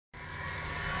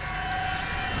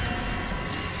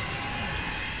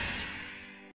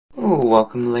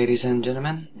Welcome ladies and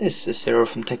gentlemen, this is Zero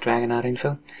from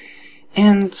TechDragon.info,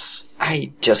 and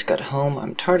I just got home,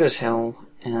 I'm tired as hell,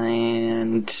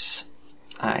 and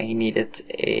I needed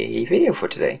a video for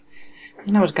today.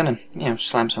 And I was gonna,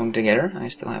 slam something together. I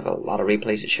still have a lot of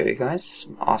replays to show you guys,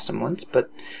 some awesome ones, but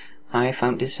I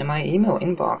found this in my email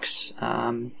inbox,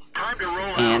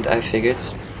 and I figured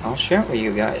I'll share it with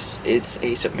you guys. It's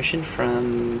a submission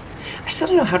from, I still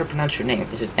don't know how to pronounce your name.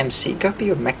 Is it MC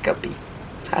Guppy or Mech Guppy?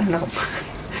 I don't know.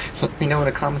 Let me know in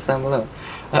the comments down below.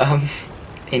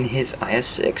 In his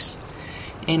IS-6,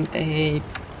 in a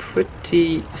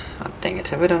pretty... oh, dang it,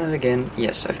 have I done it again?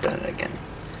 Yes, I've done it again.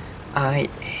 I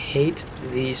hate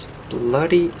these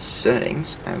bloody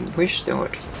settings. I wish they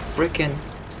would frickin'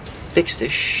 fix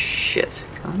this shit.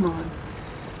 Come on.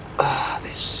 Oh,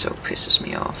 this so pisses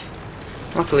me off.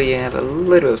 Luckily I have a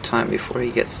little bit of time before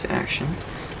he gets to action.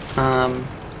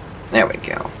 There we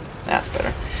go. That's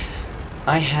better.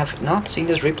 I have not seen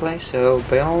this replay, so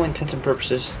by all intents and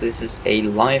purposes, this is a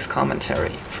live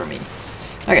commentary for me.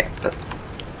 Okay, but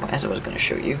as I was going to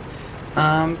show you,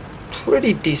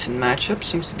 pretty decent matchup,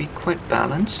 seems to be quite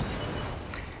balanced.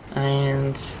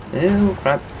 And, oh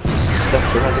crap,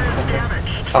 stuff around the corner.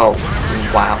 Oh,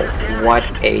 wow, what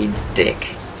a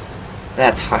dick.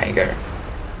 That tiger.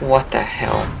 What the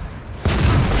hell?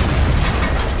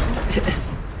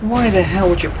 Why the hell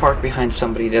would you park behind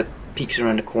somebody that peeks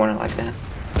around the corner like that?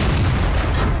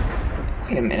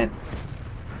 Wait a minute.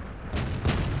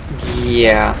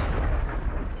 Yeah,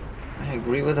 I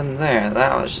agree with him there.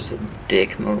 That was just a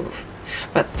dick move.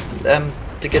 But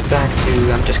to get back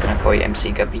to, I'm just gonna call you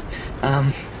MC Guppy.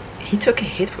 He took a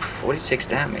hit for 46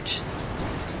 damage.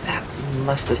 That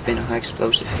must have been a high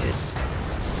explosive hit.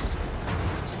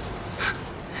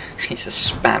 He's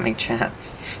just spamming chat.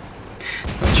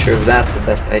 Not sure if that's the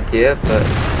best idea, but...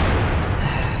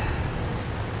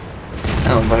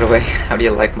 oh, by the way, how do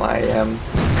you like my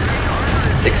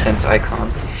 6th Sense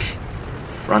icon?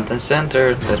 Front and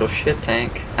center, little shit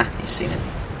tank. Ah, you've seen it.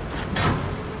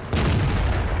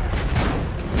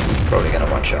 Probably gonna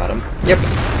one-shot him. Yep.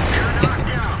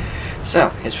 So,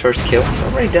 his first kill, he's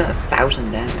already done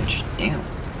 1,000 damage. Damn.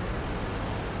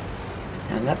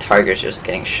 And that tiger's just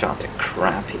getting shot to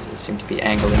crap. He doesn't seem to be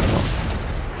angling at all.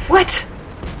 What?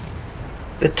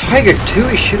 The Tiger 2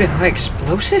 is shooting high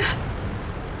explosive?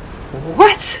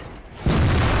 What?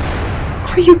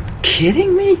 Are you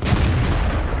kidding me?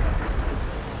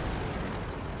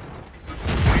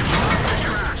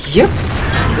 Yep,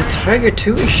 the Tiger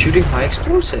 2 is shooting high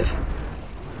explosive.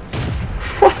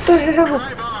 What the hell?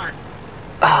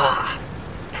 Ah,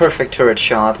 perfect turret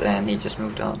shot, and he just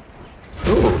moved on.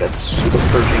 Ooh, that Super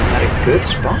Purging had a good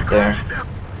spot there.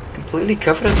 Completely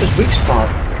covered up his weak spot.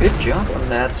 Good job on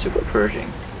that Super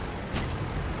Purging.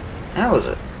 That was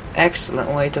an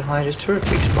excellent way to hide his turret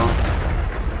weak spot.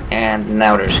 And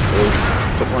now they're screwed.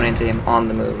 Put one into him on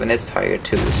the move, and his Tiger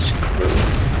 2 is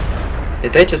screwed.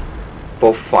 Did they just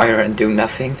both fire and do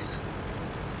nothing?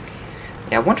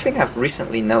 Yeah, one thing I've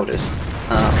recently noticed,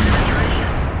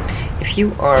 if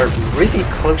you are really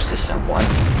close to someone,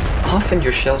 often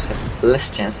your shells have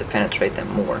less chance to penetrate them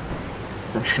more.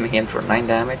 Ramming in for 9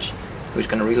 damage. Who's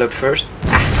gonna reload first?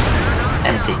 Ah,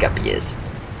 MC Guppy is.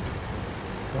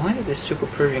 Why did this Super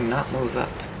Purging not move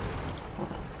up?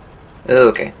 Oh,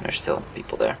 okay, there's still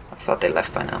people there. I thought they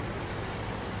left by now.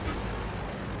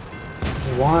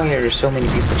 Why are there so many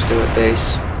people still at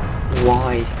base?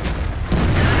 Why?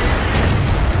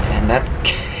 And that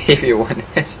gave you one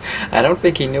S. I don't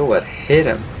think he knew what hit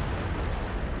him.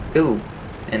 Ooh,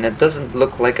 and it doesn't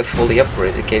look like a fully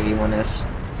upgraded KV-1S.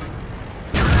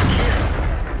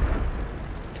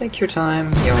 Take your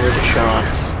time, you already shot.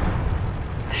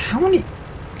 How many...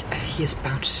 he has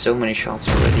bounced so many shots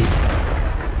already.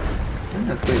 I don't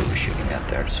know who he was shooting at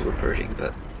there, the Super Purging,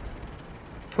 but...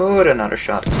 put another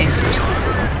shot into his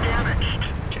cupola.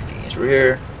 Checking his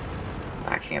rear.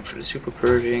 Backing up for the Super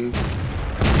Purging.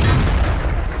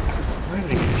 Where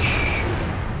did he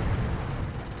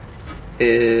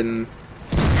shoot?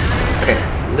 Okay,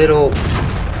 little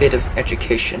bit of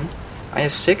education.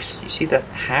 IS-6, you see that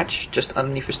hatch just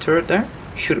underneath his turret there?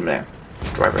 Shoot him there.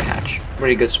 Driver hatch.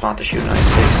 Really good spot to shoot an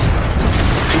IS-6.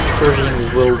 Super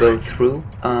Purging will go through.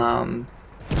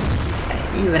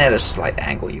 Even at a slight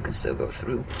angle you can still go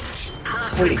through.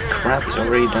 Holy crap, he's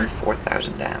already done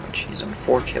 4,000 damage. He's on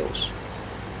 4 kills.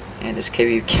 And this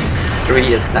KV-3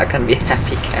 is not gonna be a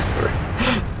happy camper.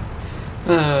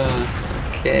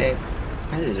 Okay.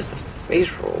 This is just a face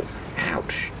roll.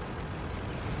 Ouch.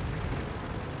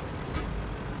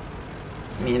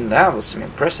 I mean, that was some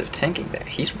impressive tanking there.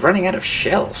 He's running out of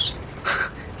shells.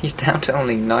 He's down to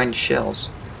only 9 shells.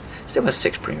 Still has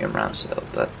 6 premium rounds though,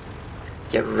 but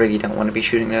You really don't want to be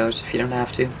shooting those if you don't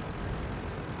have to.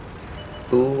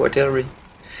 Ooh, artillery.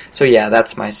 So yeah,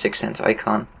 that's my 6 cents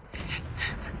icon.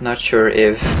 Not sure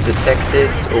if detected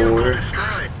or...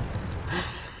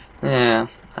 Yeah,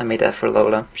 I made that for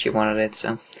Lola. She wanted it,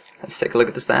 so let's take a look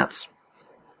at the stats.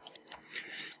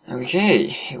 Okay,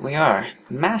 here we are.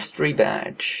 Mastery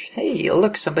badge. Hey,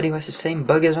 look, somebody who has the same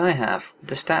bug as I have.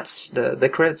 The stats, the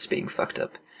credits being fucked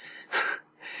up.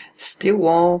 Steel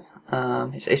wall,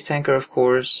 his ace tanker, of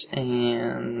course,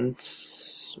 and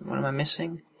what am I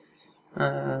missing?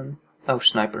 Oh,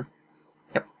 sniper.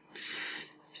 Yep.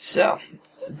 So,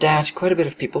 that's quite a bit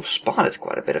of people. Spotted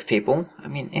quite a bit of people. I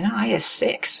mean, in an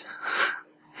IS-6,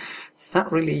 it's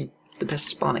not really the best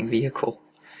spawning vehicle.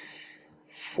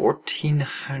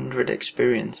 1400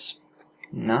 experience.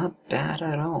 Not bad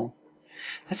at all.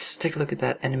 Let's take a look at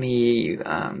that enemy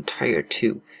Tiger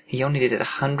 2. He only did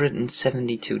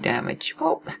 172 damage.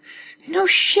 Well, no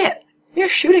shit. You're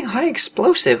shooting high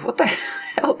explosive. What the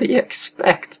hell do you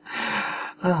expect?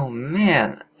 Oh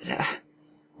man.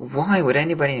 Why would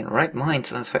anybody in right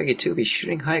mind on Tiger 2 be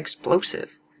shooting high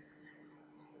explosive?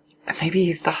 Maybe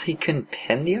he thought he couldn't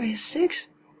pen the IS-6?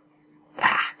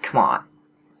 Ah, come on.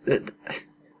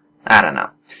 I don't know.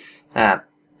 That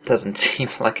doesn't seem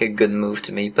like a good move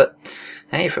to me, but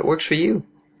hey, if it works for you.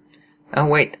 Oh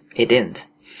wait, it didn't.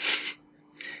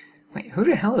 Wait, who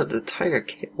the hell did the Tiger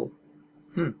kill?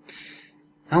 Oh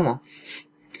well.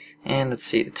 And let's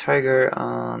see, the Tiger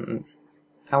on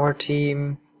our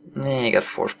team, he got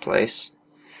 4th place.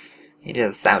 He did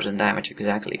 1,000 damage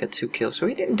exactly, got 2 kills, so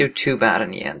he didn't do too bad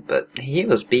in the end, but he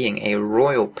was being a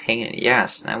royal pain in the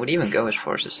ass, and I would even go as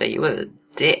far as to say he was a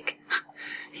dick.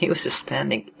 He was just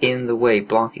standing in the way,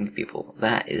 blocking people.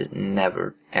 That is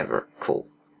never, ever cool.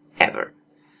 Ever.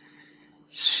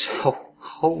 So,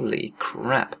 holy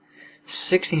crap.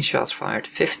 16 shots fired,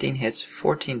 15 hits,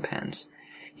 14 pens.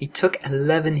 He took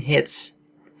 11 hits,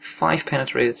 5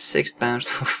 penetrated, 6 bounced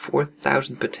for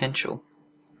 4,000 potential.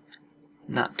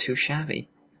 Not too shabby.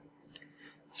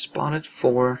 Spotted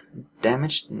 4,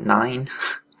 damaged 9,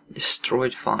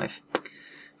 destroyed 5.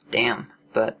 Damn,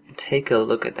 but take a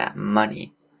look at that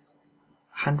money.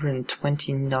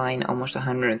 129, almost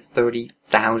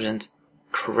 130,000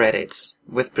 credits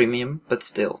with premium, but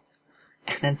still.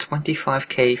 And then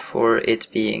 25k for it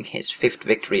being his 5th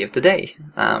victory of the day.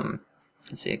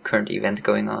 It's a current event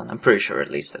going on. I'm pretty sure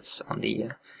at least that's on the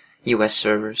US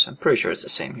servers. I'm pretty sure it's the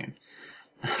same here.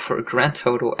 For a grand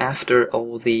total after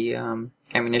all the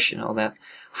ammunition, all that,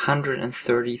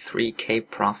 133k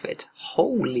profit.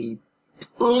 Holy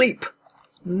bleep!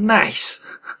 Nice!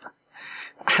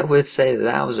 I would say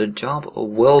that was a job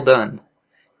well done.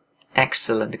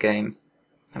 Excellent game.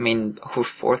 I mean, over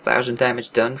 4,000 damage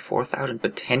done, 4,000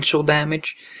 potential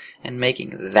damage, and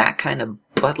making that kind of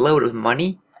buttload of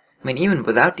money. I mean, even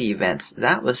without the events,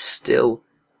 that was still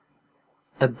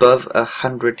above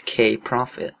 100k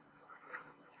profit.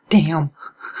 Damn!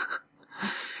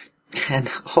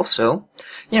 And also,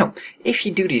 you know, if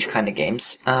you do these kind of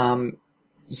games,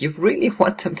 you really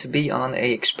want them to be on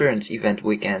a experience event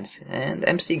weekend, and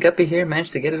MC Guppy here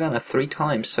managed to get it on 3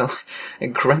 times, so a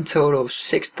grand total of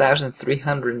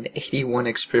 6,381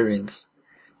 experience.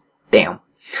 Damn.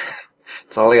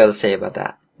 That's all I gotta say about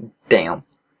that. Damn.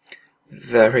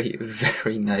 Very,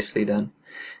 very nicely done.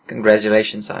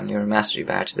 Congratulations on your mastery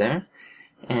badge there.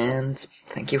 And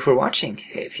thank you for watching.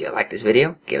 If you like this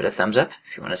video, give it a thumbs up.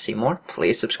 If you want to see more,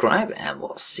 please subscribe, and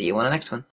we'll see you on the next one.